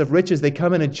deceitfulness of riches, they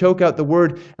come in and choke out the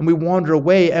word, and we wander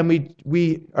away, and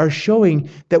we are showing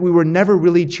that we were never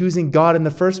really choosing God in the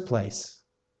first place.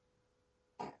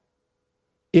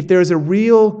 If there is a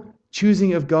real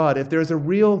choosing of God, if there is a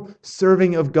real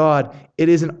serving of God, it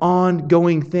is an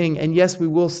ongoing thing. And yes, we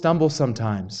will stumble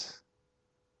sometimes.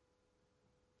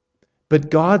 But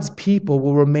God's people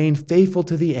will remain faithful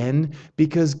to the end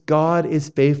because God is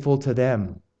faithful to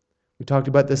them. We talked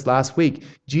about this last week.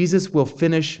 Jesus will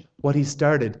finish what he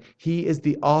started. He is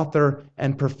the author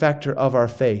and perfecter of our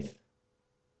faith.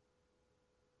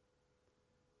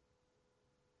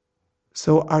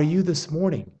 So are you this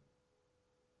morning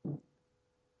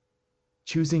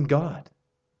choosing God?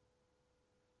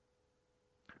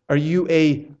 Are you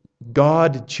a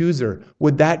God chooser?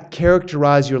 Would that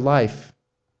characterize your life?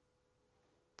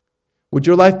 Would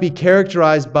your life be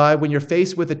characterized by when you're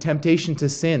faced with a temptation to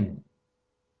sin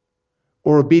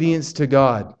or obedience to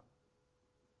God?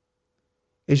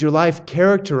 Is your life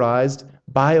characterized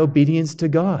by obedience to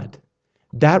God?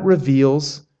 That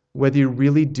reveals whether you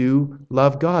really do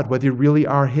love God, whether you really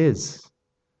are His.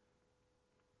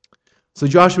 So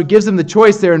Joshua gives them the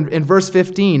choice there in verse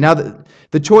 15. Now,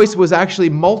 the choice was actually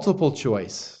multiple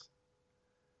choice.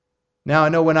 Now, I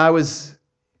know when I was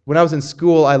in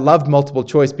school, I loved multiple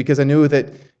choice because I knew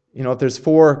that, if there's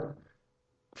four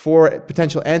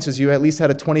potential answers, you at least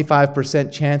had a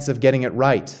 25% chance of getting it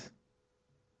right.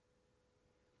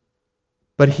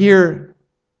 But here,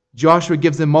 Joshua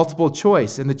gives them multiple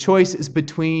choice, and the choice is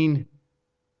between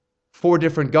 4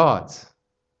 different gods.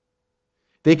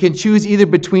 They can choose either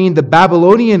between the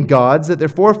Babylonian gods that their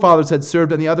forefathers had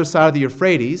served on the other side of the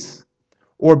Euphrates,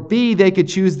 or B, they could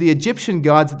choose the Egyptian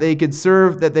gods that they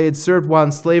had served while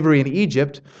in slavery in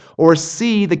Egypt, or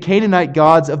C, the Canaanite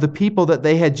gods of the people that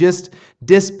they had just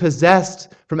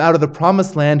dispossessed from out of the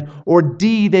promised land, or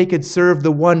D, they could serve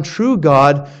the one true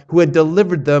God who had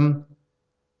delivered them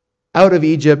out of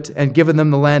Egypt and given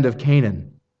them the land of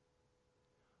Canaan.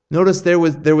 Notice there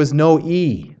was no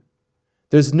E.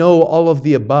 There's no all of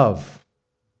the above.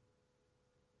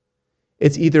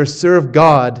 It's either serve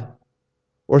God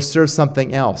or serve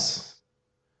something else.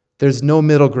 There's no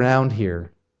middle ground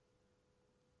here.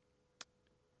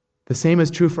 The same is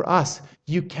true for us.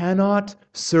 You cannot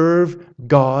serve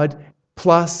God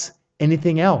plus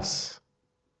anything else.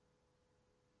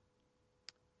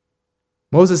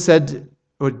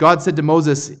 God said to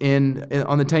Moses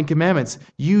on the 10 Commandments,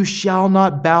 "You shall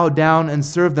not bow down and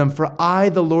serve them, for I,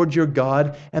 the Lord your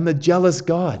God, am the jealous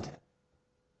God."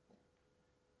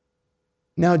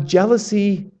 Now,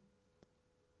 jealousy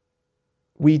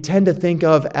we tend to think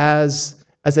of as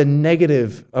a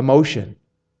negative emotion.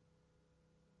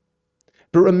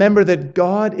 But remember that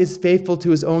God is faithful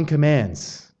to His own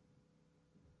commands.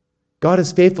 God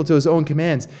is faithful to His own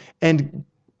commands. And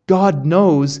God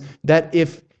knows that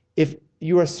if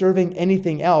you are serving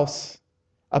anything else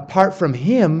apart from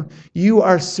Him, you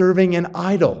are serving an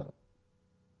idol.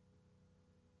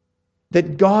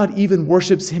 That God even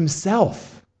worships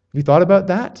Himself. Have you thought about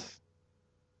that?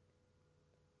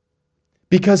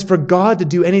 Because for God to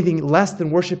do anything less than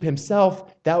worship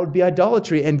Himself, that would be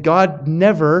idolatry. And God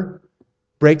never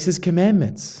breaks His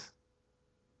commandments.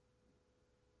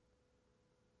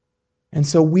 And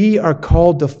so we are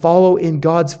called to follow in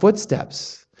God's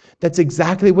footsteps. That's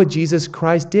exactly what Jesus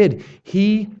Christ did.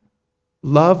 He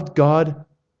loved God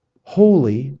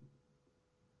holy,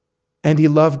 and He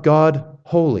loved God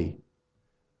holy.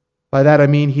 By that I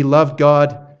mean He loved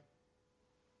God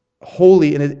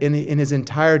holy in His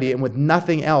entirety and with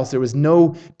nothing else. There was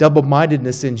no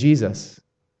double-mindedness in Jesus.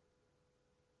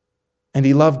 And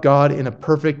He loved God in a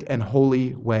perfect and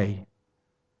holy way.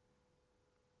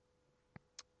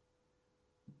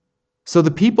 So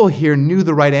the people here knew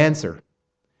the right answer.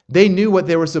 They knew what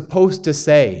they were supposed to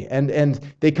say, and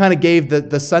they kind of gave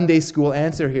the Sunday school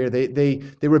answer here. They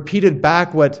repeated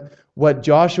back what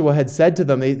Joshua had said to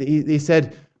them. They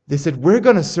said, "We're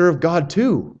going to serve God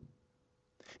too."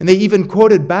 And they even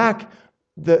quoted back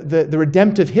the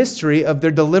redemptive history of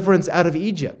their deliverance out of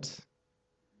Egypt.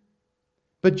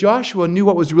 But Joshua knew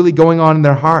what was really going on in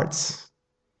their hearts.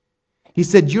 He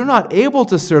said, "You're not able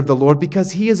to serve the Lord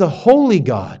because He is a holy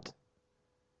God."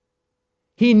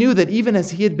 He knew that even as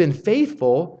He had been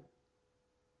faithful,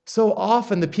 so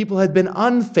often the people had been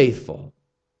unfaithful.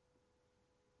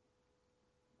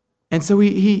 And so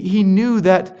he knew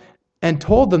that and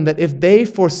told them that if they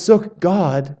forsook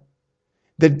God,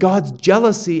 that God's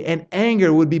jealousy and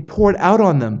anger would be poured out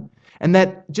on them. And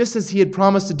that just as He had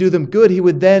promised to do them good, He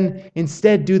would then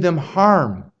instead do them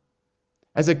harm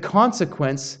as a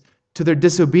consequence to their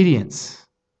disobedience.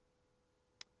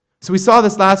 So we saw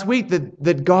this last week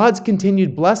that God's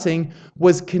continued blessing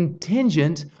was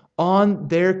contingent on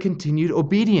their continued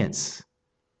obedience.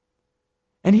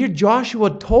 And here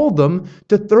Joshua told them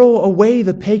to throw away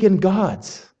the pagan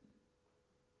gods.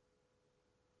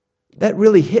 That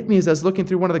really hit me as I was looking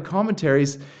through one of the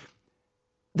commentaries,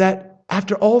 that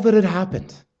after all that had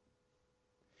happened,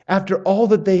 after all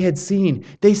that they had seen,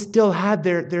 they still had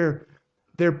their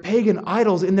pagan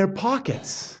idols in their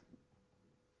pockets.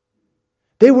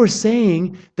 They were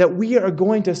saying that we are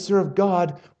going to serve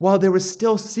God while they were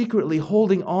still secretly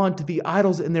holding on to the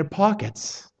idols in their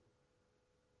pockets.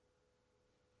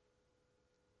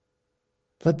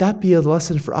 Let that be a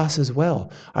lesson for us as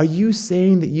well. Are you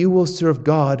saying that you will serve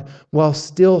God while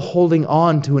still holding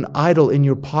on to an idol in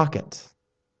your pocket?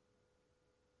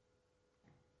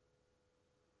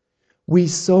 We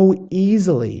so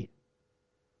easily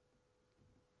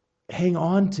hang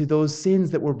on to those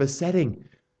sins that were besetting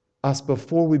us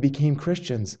before we became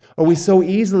Christians, or we so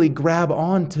easily grab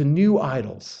on to new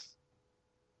idols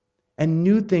and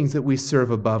new things that we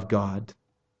serve above God.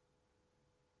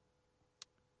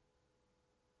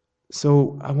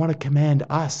 So I want to command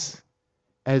us,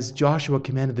 as Joshua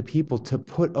commanded the people, to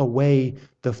put away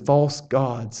the false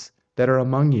gods that are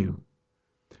among you.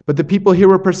 But the people here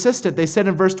were persistent. They said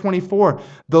in verse 24,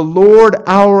 "The Lord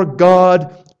our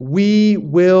God we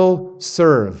will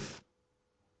serve."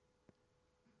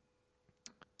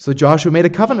 So Joshua made a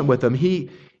covenant with them. He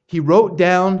wrote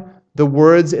down the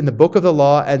words in the book of the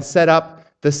law and set up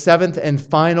the seventh and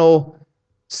final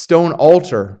stone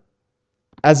altar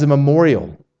as a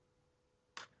memorial.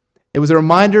 It was a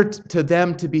reminder to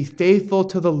them to be faithful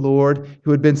to the Lord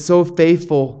who had been so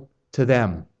faithful to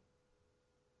them.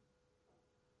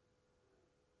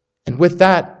 And with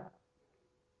that,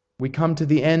 we come to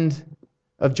the end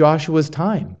of Joshua's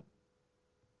time.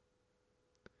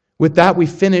 With that, we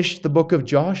finish the book of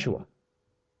Joshua.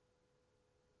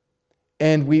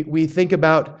 And we think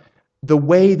about the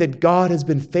way that God has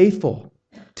been faithful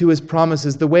to his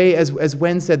promises, the way, as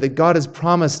Wen said, that God has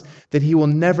promised that he will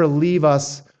never leave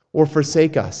us or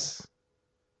forsake us.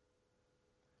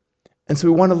 And so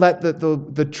we want to let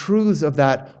the truths of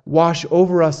that wash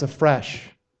over us afresh.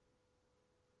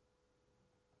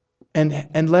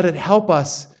 And let it help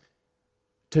us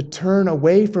to turn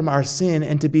away from our sin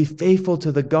and to be faithful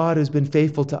to the God who's been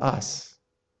faithful to us.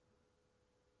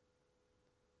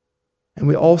 And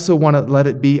we also want to let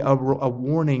it be a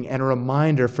warning and a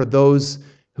reminder for those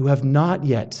who have not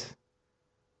yet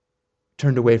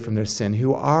turned away from their sin,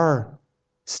 who are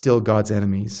still God's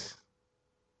enemies.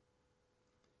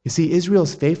 You see,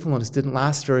 Israel's faithfulness didn't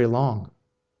last very long.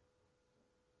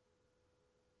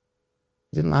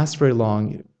 It didn't last very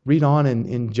long. Read on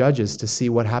in Judges to see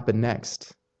what happened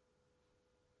next.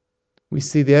 We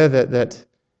see there that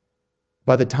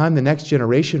by the time the next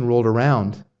generation rolled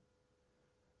around,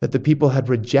 that the people had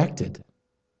rejected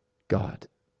God.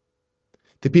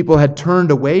 The people had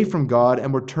turned away from God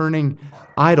and were turning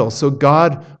idols. So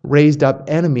God raised up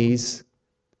enemies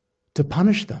to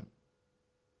punish them.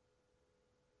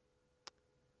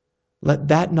 Let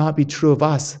that not be true of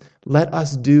us. Let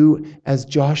us do as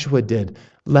Joshua did.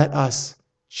 Let us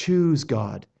choose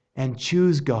God and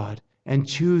choose God and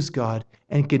choose God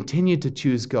and continue to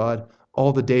choose God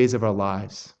all the days of our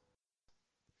lives.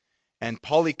 And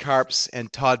Polycarp's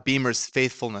and Todd Beamer's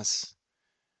faithfulness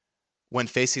when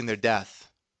facing their death.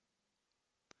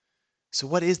 So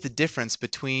what is the difference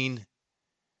between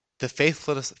the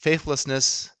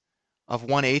faithlessness of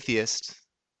one atheist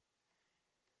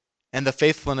and the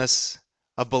faithfulness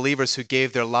of believers who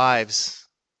gave their lives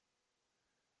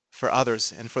for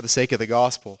others and for the sake of the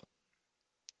gospel?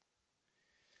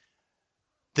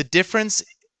 The difference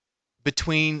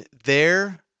between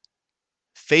their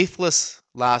faithless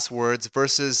last words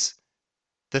versus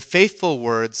the faithful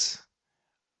words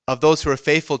of those who are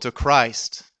faithful to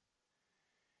Christ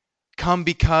come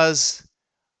because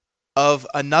of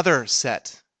another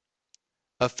set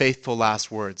of faithful last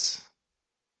words.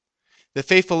 The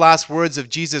faithful last words of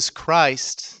Jesus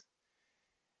Christ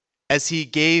as he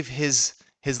gave his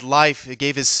life, he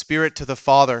gave his spirit to the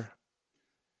Father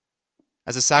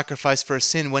as a sacrifice for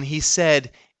sin when he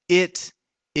said, "It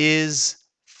is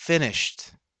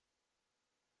finished."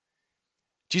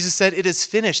 Jesus said, "It is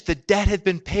finished." The debt had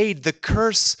been paid. The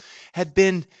curse had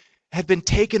been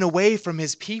taken away from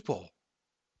his people.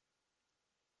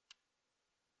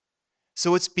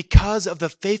 So it's because of the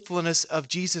faithfulness of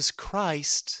Jesus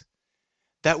Christ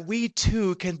that we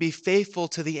too can be faithful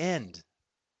to the end.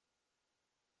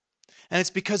 And it's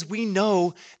because we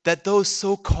know that those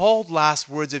so-called last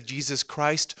words of Jesus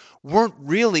Christ weren't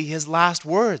really his last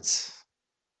words.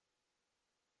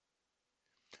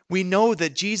 We know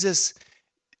that Jesus,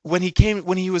 when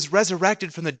he was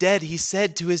resurrected from the dead, he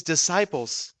said to his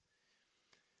disciples,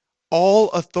 "All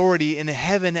authority in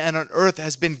heaven and on earth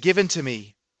has been given to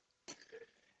me.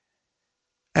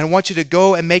 And I want you to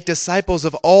go and make disciples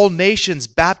of all nations,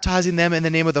 baptizing them in the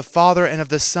name of the Father and of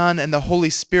the Son and the Holy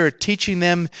Spirit, teaching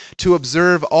them to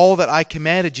observe all that I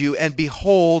commanded you. And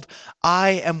behold, I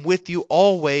am with you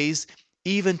always,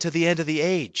 even to the end of the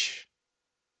age."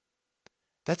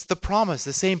 That's the promise,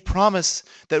 the same promise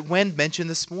that Wen mentioned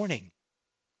this morning.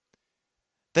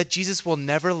 That Jesus will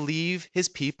never leave his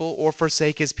people or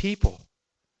forsake his people.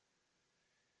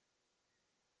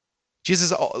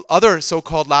 Jesus' other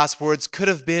so-called last words could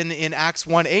have been in Acts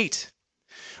 1:8,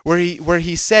 where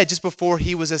he said just before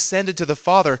he was ascended to the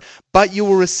Father, "But you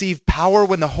will receive power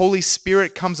when the Holy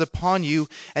Spirit comes upon you,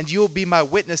 and you will be my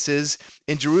witnesses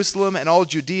in Jerusalem and all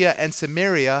Judea and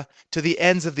Samaria to the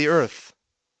ends of the earth."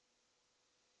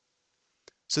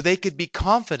 So they could be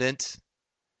confident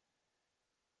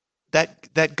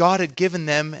that God had given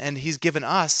them, and he's given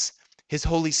us, his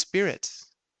Holy Spirit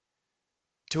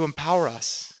to empower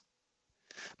us.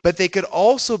 But they could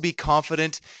also be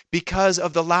confident because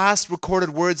of the last recorded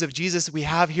words of Jesus we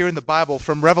have here in the Bible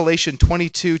from Revelation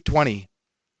 22:20,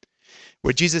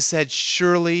 where Jesus said,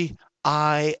 "Surely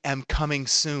I am coming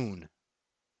soon."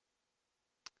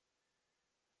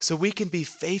 So we can be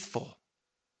faithful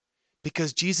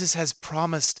because Jesus has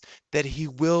promised that he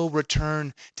will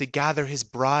return to gather his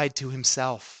bride to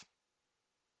himself.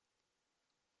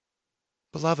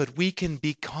 Beloved, we can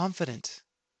be confident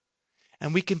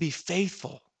and we can be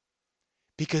faithful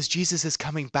because Jesus is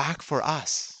coming back for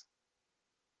us.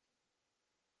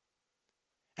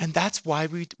 And that's why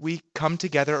we come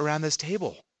together around this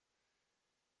table.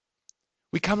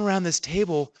 We come around this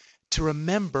table to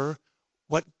remember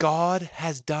what God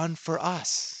has done for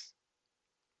us.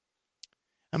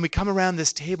 And we come around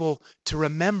this table to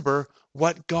remember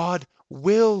what God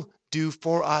will do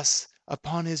for us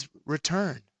upon his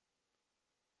return.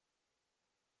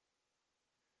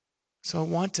 So I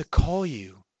want to call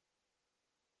you,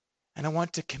 and I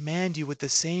want to command you with the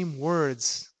same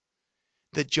words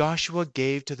that Joshua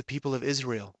gave to the people of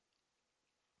Israel.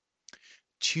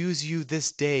 Choose you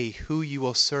this day who you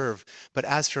will serve, but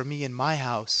as for me and my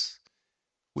house,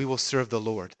 we will serve the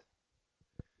Lord.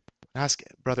 Ask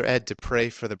Brother Ed to pray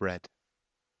for the bread.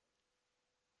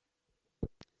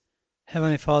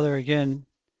 Heavenly Father, again,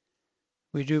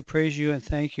 we do praise you and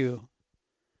thank you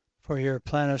for your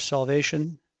plan of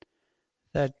salvation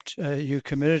that you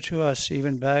committed to us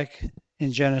even back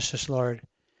in Genesis, Lord,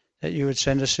 that you would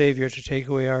send a Savior to take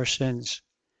away our sins.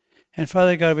 And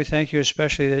Father God, we thank you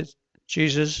especially that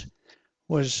Jesus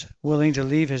was willing to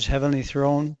leave his heavenly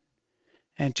throne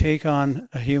and take on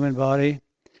a human body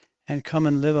and come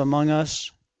and live among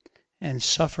us and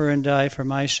suffer and die for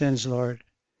my sins, Lord.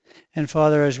 And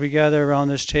Father, as we gather around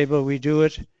this table, we do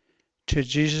it to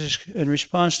Jesus, in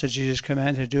response to Jesus'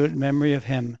 command to do it in memory of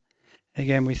him.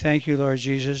 Again, we thank you, Lord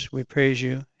Jesus. We praise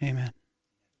you. Amen.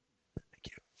 Thank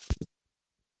you.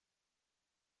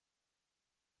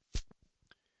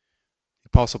 The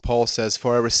Apostle Paul says,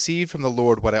 "For I received from the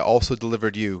Lord what I also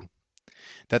delivered you,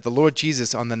 that the Lord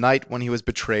Jesus, on the night when he was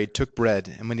betrayed, took bread,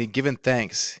 and when he had given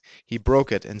thanks, he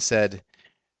broke it and said,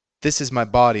 'This is my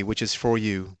body, which is for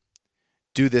you.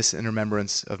 Do this in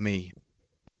remembrance of me.'"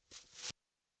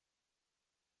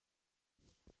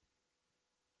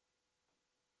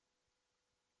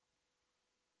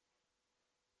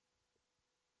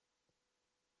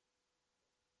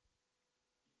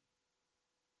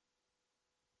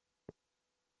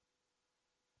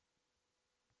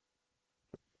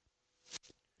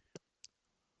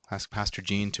 Ask Pastor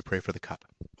Gene to pray for the cup.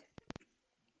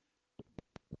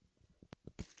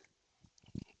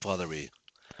 Father, we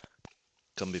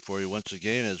come before you once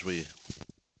again as we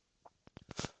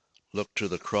look to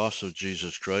the cross of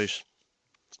Jesus Christ.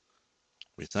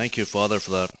 We thank you, Father,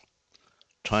 for that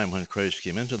time when Christ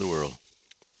came into the world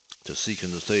to seek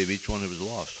and to save each one who was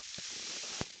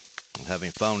lost. And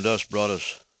having found us, brought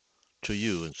us to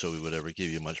you, and so we would ever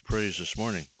give you much praise this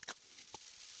morning.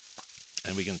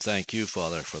 And we can thank you,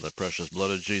 Father, for the precious blood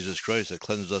of Jesus Christ that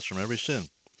cleanses us from every sin.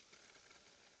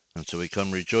 And so we come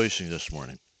rejoicing this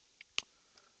morning,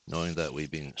 knowing that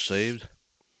we've been saved,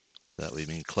 that we've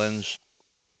been cleansed,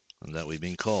 and that we've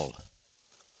been called.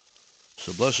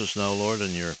 So bless us now, Lord,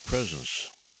 in your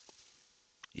presence,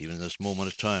 even in this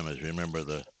moment of time, as we remember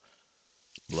the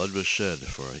blood was shed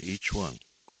for each one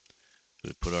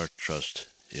who put our trust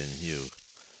in you.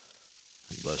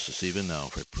 And bless us even now,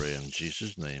 for I pray in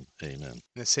Jesus' name. Amen.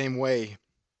 In the same way,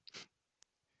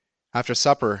 after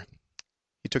supper,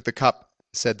 he took the cup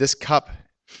and said, "This cup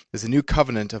is the new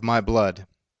covenant of my blood.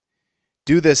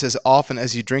 Do this as often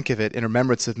as you drink of it in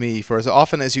remembrance of me. For as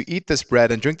often as you eat this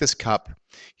bread and drink this cup,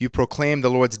 you proclaim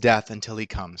the Lord's death until he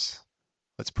comes."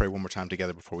 Let's pray one more time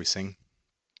together before we sing.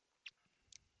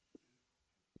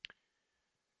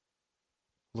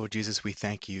 Lord Jesus, we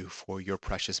thank you for your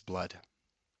precious blood.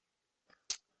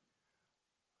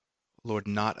 Lord,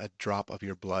 not a drop of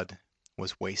your blood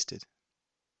was wasted.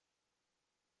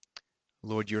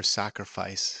 Lord, your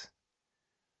sacrifice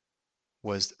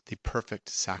was the perfect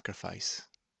sacrifice.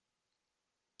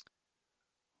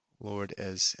 Lord,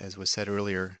 as was said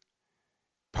earlier,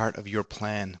 part of your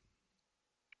plan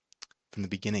from the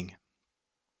beginning.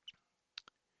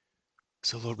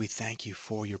 So, Lord, we thank you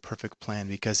for your perfect plan,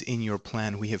 because in your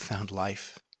plan we have found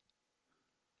life.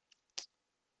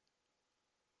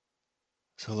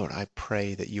 So, Lord, I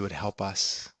pray that you would help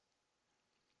us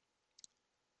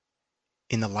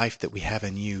in the life that we have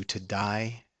in you to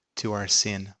die to our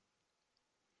sin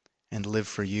and live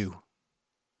for you.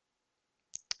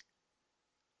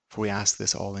 For we ask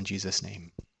this all in Jesus'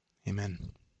 name.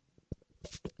 Amen.